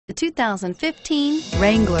The 2015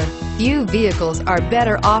 Wrangler. Few vehicles are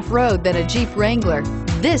better off-road than a Jeep Wrangler.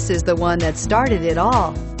 This is the one that started it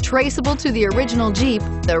all. Traceable to the original Jeep,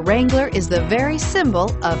 the Wrangler is the very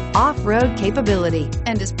symbol of off-road capability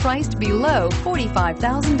and is priced below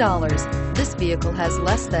 $45,000. This vehicle has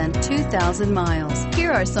less than 2,000 miles.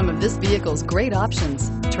 Here are some of this vehicle's great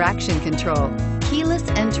options: traction control, keyless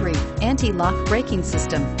entry, anti-lock braking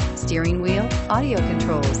system, steering wheel audio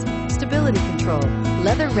controls, stability control,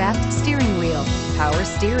 leather-wrapped steering wheel, power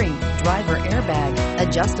steering, driver airbag,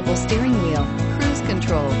 adjustable steering wheel, cruise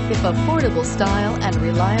control. If affordable style and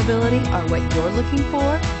reliability are what you're looking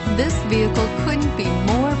for, this vehicle couldn't be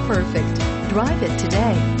more perfect. Drive it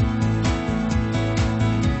today.